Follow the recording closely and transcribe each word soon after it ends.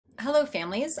Hello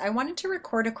families. I wanted to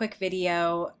record a quick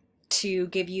video to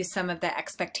give you some of the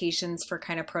expectations for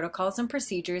kind of protocols and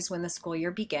procedures when the school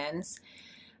year begins.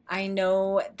 I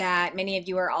know that many of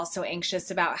you are also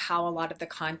anxious about how a lot of the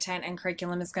content and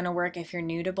curriculum is going to work if you're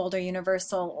new to Boulder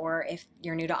Universal or if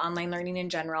you're new to online learning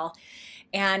in general.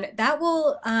 And that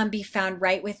will be found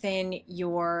right within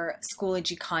your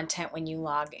Schoology content when you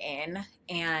log in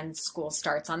and school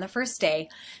starts on the first day.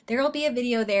 There will be a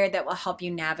video there that will help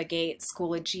you navigate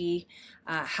Schoology,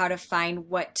 how to find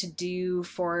what to do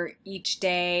for each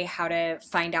day, how to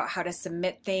find out how to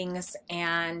submit things,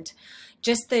 and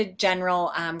just the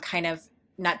general kind of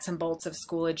nuts and bolts of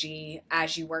Schoology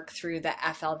as you work through the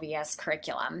FLVS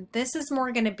curriculum. This is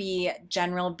more going to be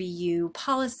general BU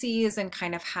policies and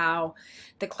kind of how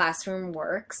the classroom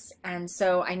works. And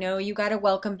so I know you got a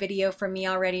welcome video from me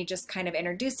already, just kind of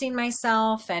introducing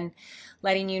myself and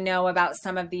letting you know about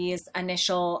some of these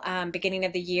initial beginning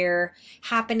of the year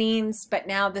happenings, but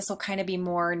now this will kind of be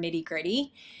more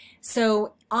nitty-gritty.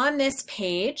 So on this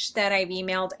page that I've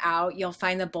emailed out, you'll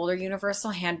find the Boulder Universal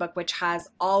Handbook, which has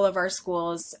all of our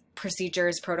school's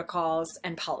procedures, protocols,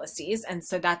 and policies. And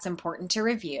so that's important to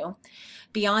review.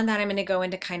 Beyond that, I'm going to go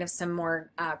into kind of some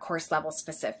more course level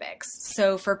specifics.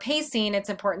 So for pacing, it's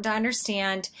important to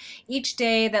understand each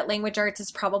day that language arts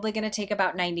is probably going to take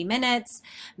about 90 minutes.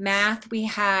 Math, we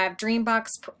have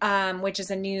Dreambox, which is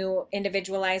a new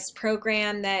individualized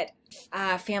program that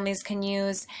families can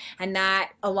use, and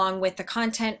that along with the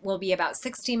content will be about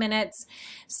 60 minutes.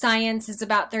 Science is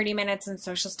about 30 minutes and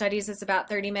social studies is about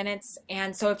 30 minutes.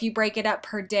 And so if you break it up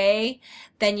per day,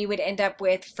 then you would end up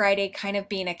with Friday kind of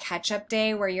being a catch-up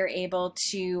day where you're able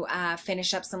to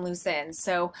finish up some loose ends.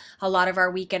 So a lot of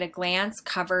our week at a glance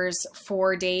covers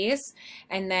 4 days,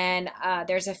 and then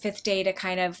there's a 5th day to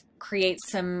kind of create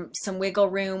some wiggle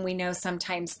room. We know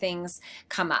sometimes things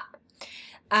come up.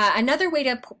 Another way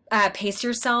to pace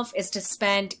yourself is to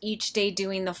spend each day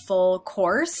doing the full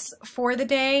course for the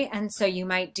day. And so you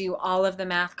might do all of the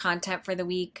math content for the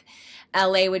week.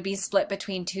 LA would be split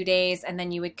between 2 days, and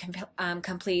then you would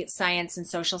complete science and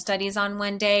social studies on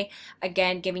 1 day.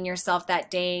 Again, giving yourself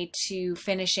that day to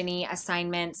finish any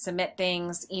assignments, submit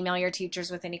things, email your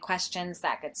teachers with any questions,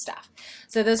 that good stuff.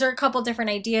 So those are a couple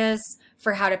different ideas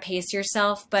for how to pace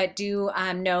yourself, but do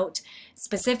note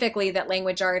specifically that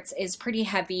language arts is pretty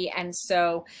heavy, and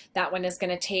so that one is going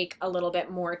to take a little bit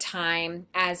more time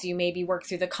as you maybe work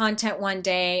through the content 1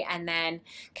 day and then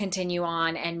continue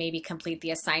on and maybe complete the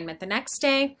assignment the next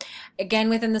day. Again,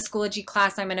 within the Schoology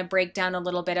class, I'm going to break down a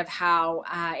little bit of how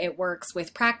it works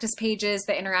with practice pages,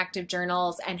 the interactive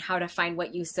journals, and how to find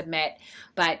what you submit,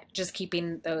 but just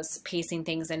keeping those pacing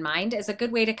things in mind is a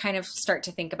good way to kind of start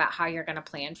to think about how you're going to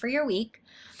plan for your week.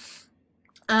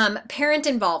 Parent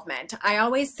involvement. I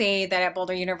always say that at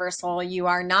Boulder Universal, you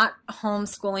are not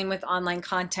homeschooling with online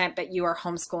content, but you are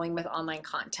homeschooling with online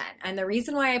content. And the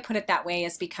reason why I put it that way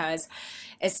is because,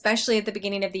 especially at the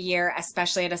beginning of the year,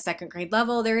 especially at a 2nd grade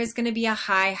level, there is going to be a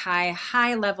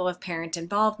high level of parent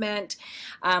involvement.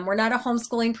 We're not a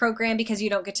homeschooling program because you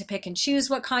don't get to pick and choose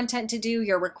what content to do.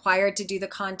 You're required to do the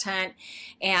content,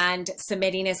 and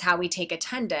submitting is how we take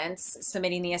attendance,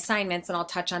 submitting the assignments, and I'll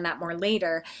touch on that more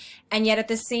later. And yet at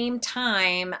the same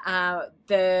time,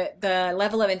 the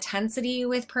level of intensity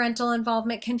with parental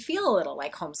involvement can feel a little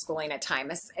like homeschooling at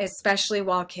times, especially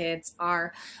while kids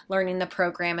are learning the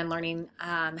program and learning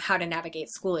how to navigate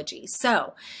Schoology.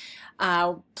 So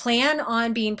plan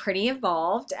on being pretty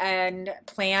involved and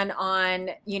plan on,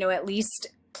 at least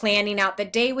planning out the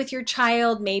day with your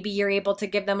child. Maybe you're able to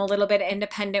give them a little bit of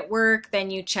independent work,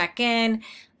 then you check in,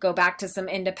 go back to some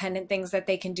independent things that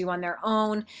they can do on their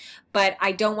own. But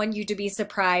I don't want you to be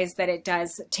surprised that it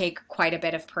does take quite a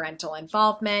bit of parental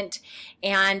involvement.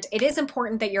 And it is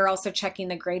important that you're also checking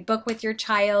the gradebook with your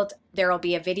child. There will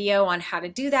be a video on how to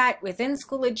do that within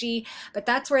Schoology, but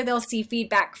that's where they'll see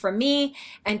feedback from me,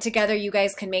 and together you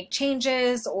guys can make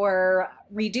changes or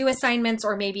redo assignments,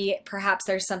 or maybe perhaps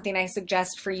there's something I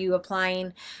suggest for you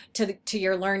applying to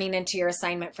your learning and to your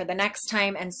assignment for the next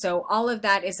time. And so all of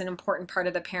that is an important part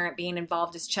of the parent being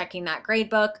involved, is checking that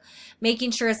gradebook,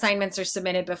 making sure assignments are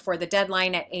submitted before the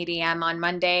deadline at 8 a.m. on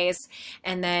Mondays,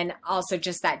 and then also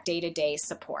just that day-to-day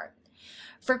support.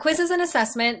 For quizzes and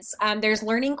assessments, there's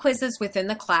learning quizzes within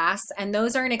the class, and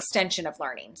those are an extension of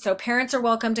learning. So parents are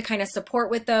welcome to kind of support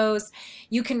with those.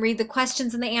 You can read the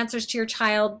questions and the answers to your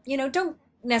child. Don't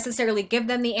necessarily give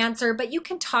them the answer, but you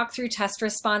can talk through test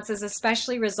responses,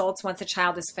 especially results once a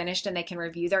child is finished and they can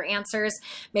review their answers.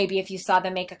 Maybe if you saw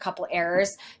them make a couple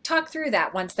errors, talk through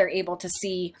that once they're able to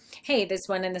see, hey, this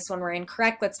one and this one were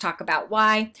incorrect, let's talk about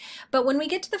why. But when we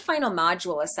get to the final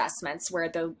module assessments, where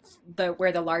the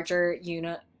larger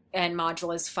and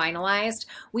module is finalized.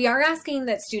 We are asking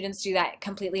that students do that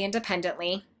completely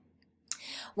independently.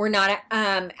 We're not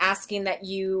asking that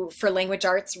you, for language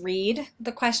arts, read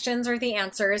the questions or the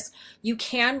answers. You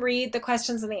can read the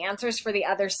questions and the answers for the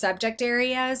other subject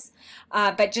areas,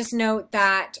 but just note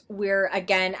that we're,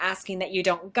 again, asking that you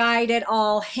don't guide at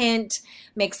all, hint,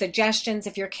 make suggestions.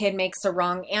 If your kid makes a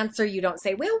wrong answer, you don't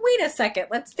say, well, wait a second,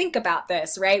 let's think about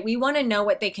this, right? We want to know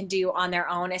what they can do on their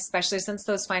own, especially since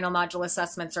those final module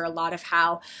assessments are a lot of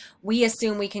how we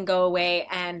assume we can go away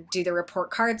and do the report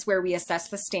cards where we assess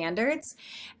the standards.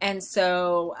 And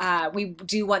so we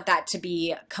do want that to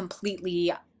be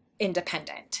completely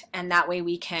independent. And that way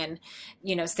we can,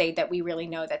 say that we really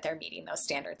know that they're meeting those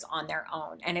standards on their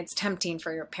own. And it's tempting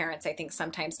for your parents, I think,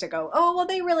 sometimes to go, oh, well,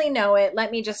 they really know it.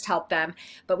 Let me just help them.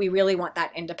 But we really want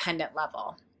that independent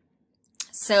level.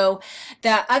 So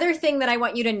the other thing that I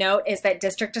want you to note is that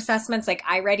district assessments like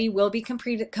iReady will be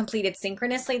completed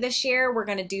synchronously this year. We're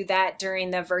going to do that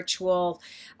during the virtual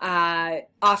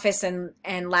office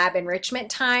and lab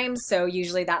enrichment time. So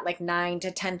usually that like 9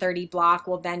 to 10:30 block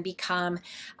will then become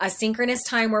a synchronous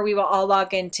time where we will all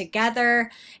log in together,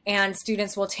 and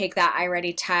students will take that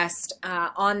iReady test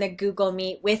on the Google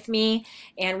Meet with me.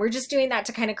 And we're just doing that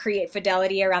to kind of create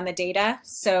fidelity around the data.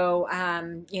 So,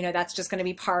 that's just going to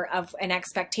be part of an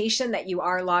expectation that you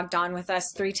are logged on with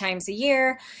us 3 times a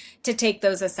year to take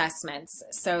those assessments.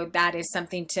 So that is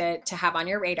something to have on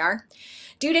your radar.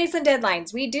 Due dates and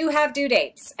deadlines. We do have due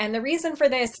dates. And the reason for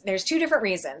this, there's 2 different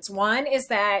reasons. One is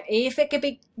that if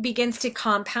it begins to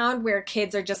compound where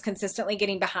kids are just consistently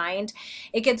getting behind,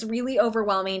 it gets really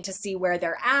overwhelming to see where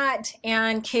they're at.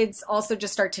 And kids also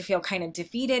just start to feel kind of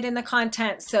defeated in the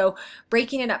content. So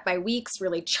breaking it up by weeks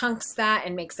really chunks that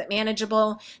and makes it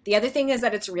manageable. The other thing is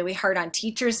that it's really hard on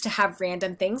teachers to have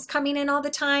random things coming in all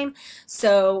the time.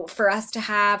 So for us to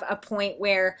have a point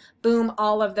where, boom,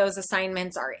 all of those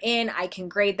assignments are in, I can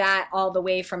grade that all the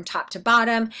way from top to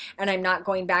bottom, and I'm not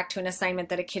going back to an assignment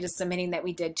that a kid is submitting that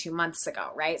we did 2 months ago,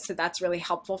 right? So that's really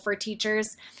helpful for teachers.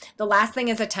 The last thing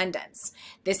is attendance.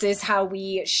 This is how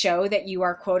we show that you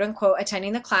are quote unquote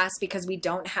attending the class, because we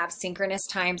don't have synchronous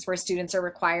times where students are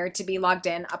required to be logged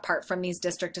in apart from these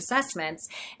district assessments.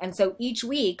 And so each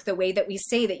week, the way that we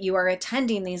say that you are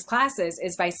attending these classes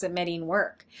is by submitting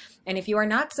work. And if you are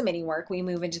not submitting work, we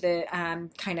move into the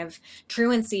kind of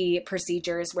truancy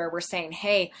procedures where we're saying,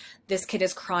 hey, this kid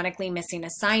is chronically missing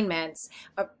assignments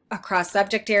across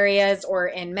subject areas or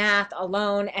in math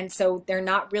alone. And so they're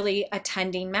not really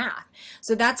attending math.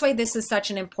 So that's why this is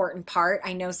such an important part.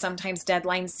 I know sometimes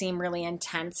deadlines seem really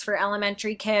intense for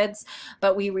elementary kids,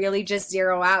 but we really just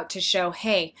zero out to show,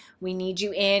 hey, we need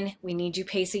you in, we need you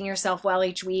pacing yourself well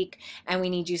each week, and we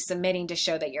need you submitting to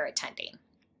show that you're attending.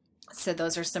 So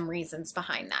those are some reasons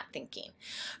behind that thinking.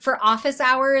 For office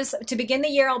hours, to begin the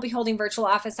year, I'll be holding virtual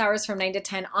office hours from 9 to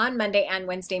 10 on Monday and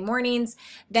Wednesday mornings.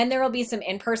 Then there will be some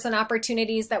in-person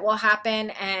opportunities that will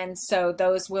happen. And so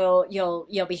those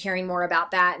you'll be hearing more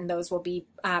about that, and those will be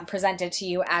presented to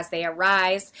you as they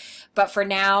arise. But for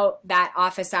now, that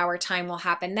office hour time will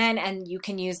happen then, and you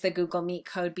can use the Google Meet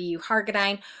code BU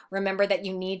Hargadine. Remember that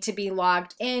you need to be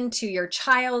logged into your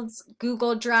child's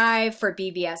Google Drive for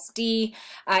BVSD.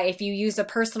 If you use a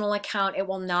personal account, it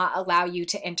will not allow you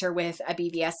to enter with a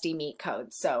BVSD Meet code.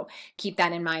 So keep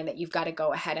that in mind, that you've got to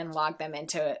go ahead and log them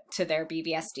into their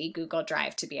BVSD Google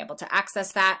Drive to be able to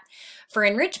access that. For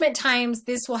enrichment times,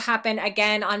 this will happen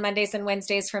again on Mondays and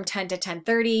Wednesdays from 10 to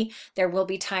 10:30. There will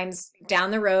be times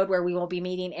down the road where we will be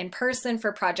meeting in person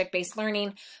for project-based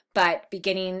learning, but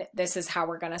this is how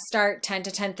we're going to start. 10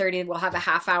 to 10:30, we'll have a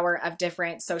half hour of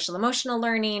different social emotional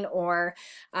learning, or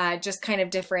just kind of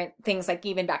different things like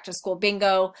even back to school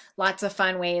bingo, lots of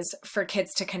fun ways for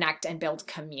kids to connect and build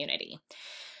community.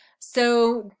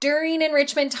 So during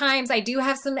enrichment times, I do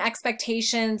have some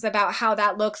expectations about how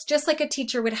that looks, just like a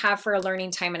teacher would have for a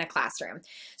learning time in a classroom.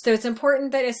 So it's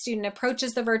important that a student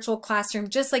approaches the virtual classroom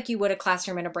just like you would a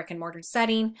classroom in a brick and mortar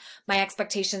setting. My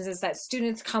expectations is that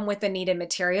students come with the needed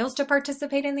materials to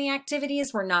participate in the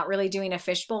activities. We're not really doing a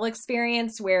fishbowl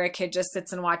experience where a kid just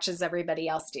sits and watches everybody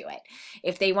else do it.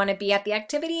 If they want to be at the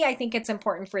activity, I think it's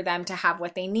important for them to have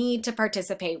what they need to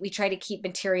participate. We try to keep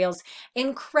materials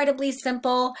incredibly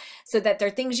simple, so that they're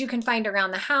things you can find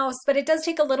around the house, but it does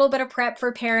take a little bit of prep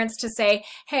for parents to say,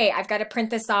 hey, I've got to print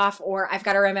this off, or I've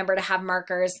got to remember to have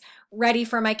markers. ready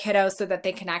for my kiddos so that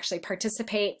they can actually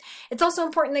participate. It's also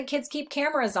important that kids keep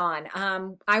cameras on.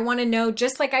 I want to know,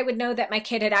 just like I would know that my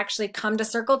kid had actually come to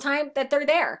circle time, that they're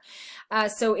there.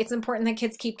 So it's important that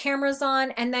kids keep cameras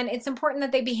on, and then it's important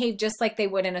that they behave just like they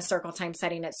would in a circle time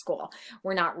setting at school.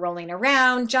 We're not rolling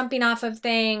around, jumping off of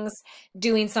things,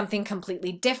 doing something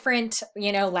completely different,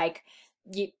 you know, like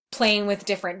playing with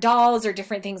different dolls or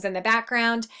different things in the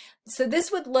background. So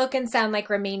this would look and sound like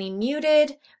remaining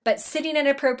muted, but sitting at an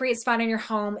appropriate spot in your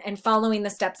home and following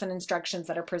the steps and instructions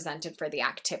that are presented for the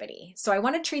activity. So I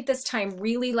want to treat this time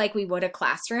really like we would a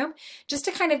classroom, just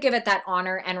to kind of give it that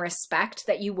honor and respect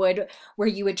that you would, where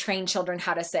you would train children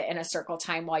how to sit in a circle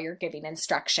time while you're giving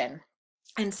instruction.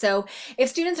 And so if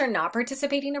students are not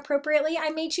participating appropriately,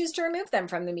 I may choose to remove them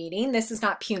from the meeting. This is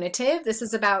not punitive. This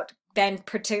is about then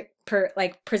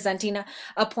presenting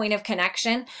a point of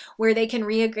connection where they can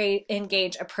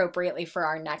re-engage appropriately for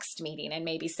our next meeting, and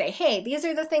maybe say, hey, these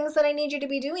are the things that I need you to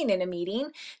be doing in a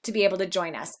meeting to be able to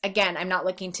join us. Again, I'm not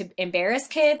looking to embarrass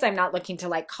kids. I'm not looking to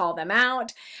like call them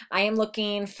out. I am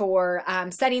looking for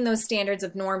setting those standards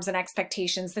of norms and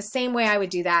expectations the same way I would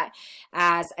do that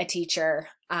as a teacher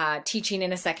teaching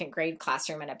in a second grade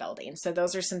classroom in a building. So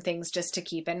those are some things just to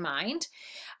keep in mind.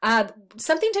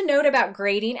 Something to note about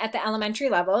grading at the elementary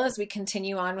level as we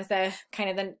continue on with the kind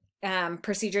of the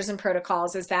procedures and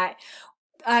protocols is that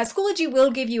Schoology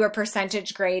will give you a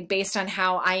percentage grade based on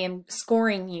how I am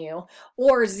scoring you,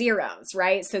 or zeros,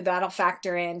 right? So that'll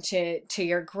factor into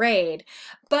your grade.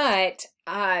 But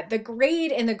the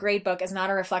grade in the grade book is not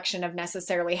a reflection of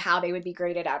necessarily how they would be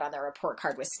graded out on their report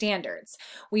card with standards.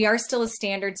 We are still a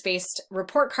standards-based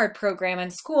report card program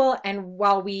in school, and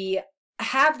while we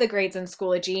have the grades in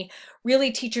Schoology, really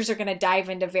teachers are going to dive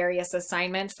into various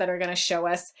assignments that are going to show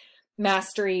us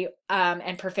mastery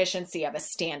and proficiency of a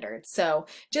standard. So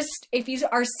just if you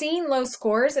are seeing low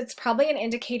scores, it's probably an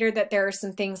indicator that there are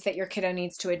some things that your kiddo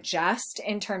needs to adjust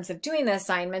in terms of doing the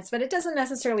assignments, but it doesn't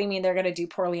necessarily mean they're going to do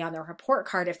poorly on their report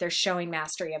card if they're showing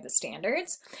mastery of the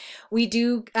standards. We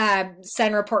do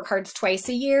send report cards twice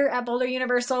a year at Boulder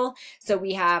Universal. So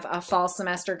we have a fall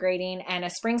semester grading and a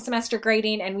spring semester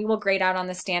grading, and we will grade out on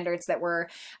the standards that were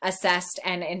assessed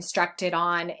and instructed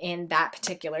on in that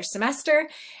particular semester.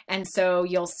 And so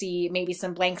you'll see maybe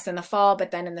some blanks in the fall,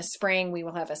 but then in the spring, we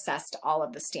will have assessed all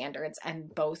of the standards,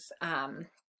 and both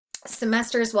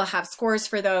semesters will have scores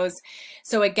for those.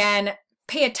 So again,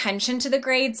 pay attention to the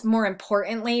grades. More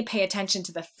importantly, pay attention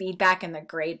to the feedback in the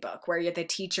grade book, where the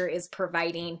teacher is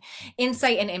providing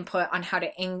insight and input on how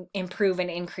to improve and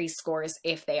increase scores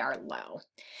if they are low.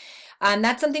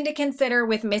 That's something to consider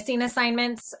with missing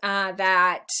assignments,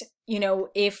 that, you know,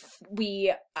 if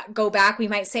we go back, we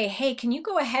might say, hey, can you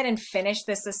go ahead and finish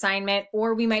this assignment?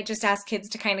 Or we might just ask kids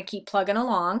to kind of keep plugging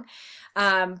along.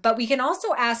 But we can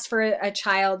also ask for a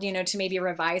child, you know, to maybe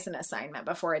revise an assignment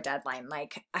before a deadline,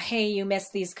 like, hey, you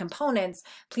missed these components,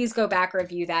 please go back,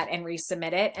 review that, and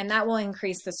resubmit it. And that will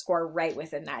increase the score right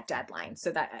within that deadline.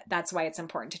 So that's why it's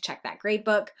important to check that grade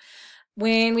book.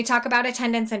 When we talk about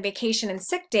attendance and vacation and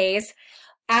sick days,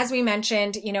 as we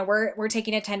mentioned, you know, we're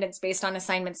taking attendance based on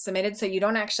assignments submitted, so you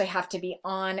don't actually have to be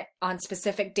on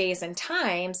specific days and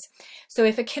times. So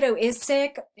if a kiddo is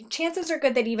sick, chances are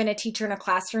good that even a teacher in a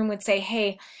classroom would say,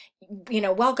 hey, you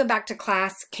know, welcome back to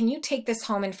class. Can you take this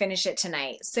home and finish it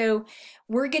tonight? So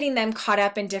we're getting them caught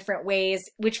up in different ways,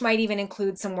 which might even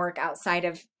include some work outside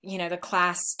of, you know, the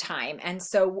class time. And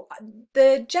so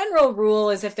the general rule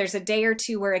is if there's a day or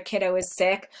two where a kiddo is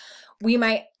sick, we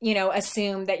might, you know,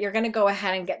 assume that you're going to go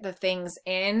ahead and get the things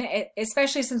in,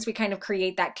 especially since we kind of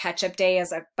create that catch-up day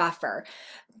as a buffer.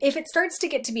 If it starts to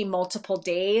get to be multiple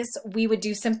days, we would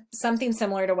do something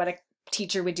similar to what a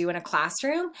teacher would do in a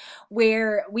classroom,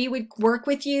 where we would work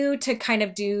with you to kind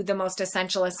of do the most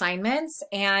essential assignments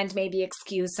and maybe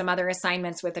excuse some other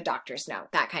assignments with a doctor's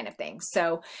note, that kind of thing.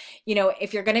 So, you know,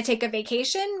 if you're going to take a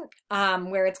vacation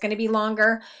where it's going to be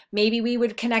longer, maybe we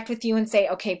would connect with you and say,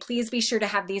 okay, please be sure to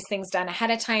have these things done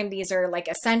ahead of time. These are like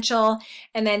essential.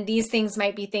 And then these things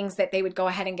might be things that they would go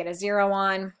ahead and get a 0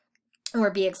 on or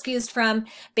be excused from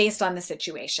based on the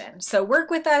situation. So work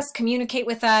with us, communicate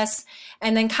with us,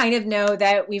 and then kind of know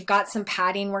that we've got some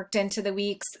padding worked into the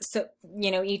weeks, so,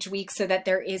 you know, each week, so that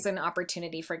there is an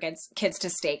opportunity for kids to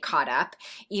stay caught up,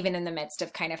 even in the midst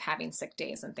of kind of having sick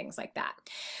days and things like that.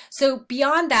 So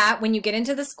beyond that, when you get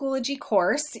into the Schoology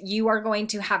course, you are going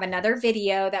to have another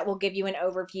video that will give you an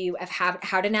overview of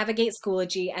how to navigate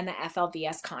Schoology and the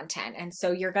FLVS content. And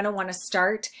so you're going to want to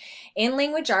start in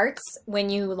language arts when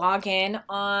you log in in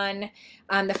on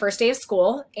the first day of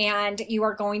school, and you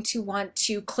are going to want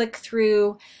to click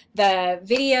through the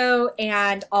video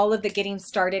and all of the getting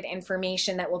started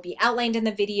information that will be outlined in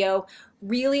the video.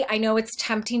 Really, I know it's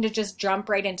tempting to just jump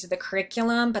right into the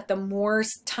curriculum, but the more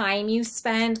time you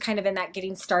spend kind of in that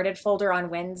getting started folder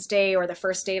on Wednesday or the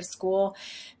first day of school,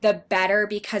 the better,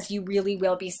 because you really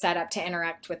will be set up to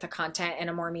interact with the content in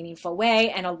a more meaningful way,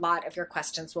 and a lot of your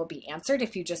questions will be answered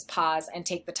if you just pause and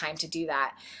take the time to do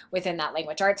that within that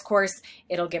language arts course.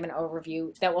 It'll give an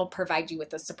overview that will provide you with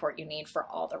the support you need for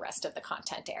all the rest of the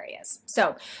content areas.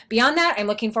 So beyond that, I'm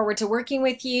looking forward to working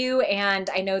with you, and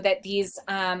I know that these,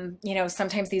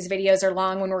 sometimes these videos are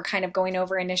long when we're kind of going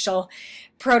over initial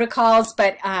protocols,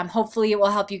 but hopefully it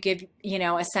will help you give,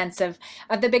 a sense of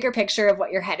the bigger picture of what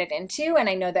you're headed into. And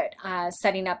I know that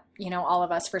setting up, all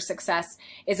of us for success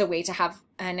is a way to have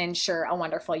and ensure a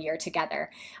wonderful year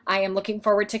together. I am looking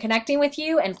forward to connecting with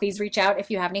you, and please reach out if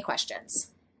you have any questions.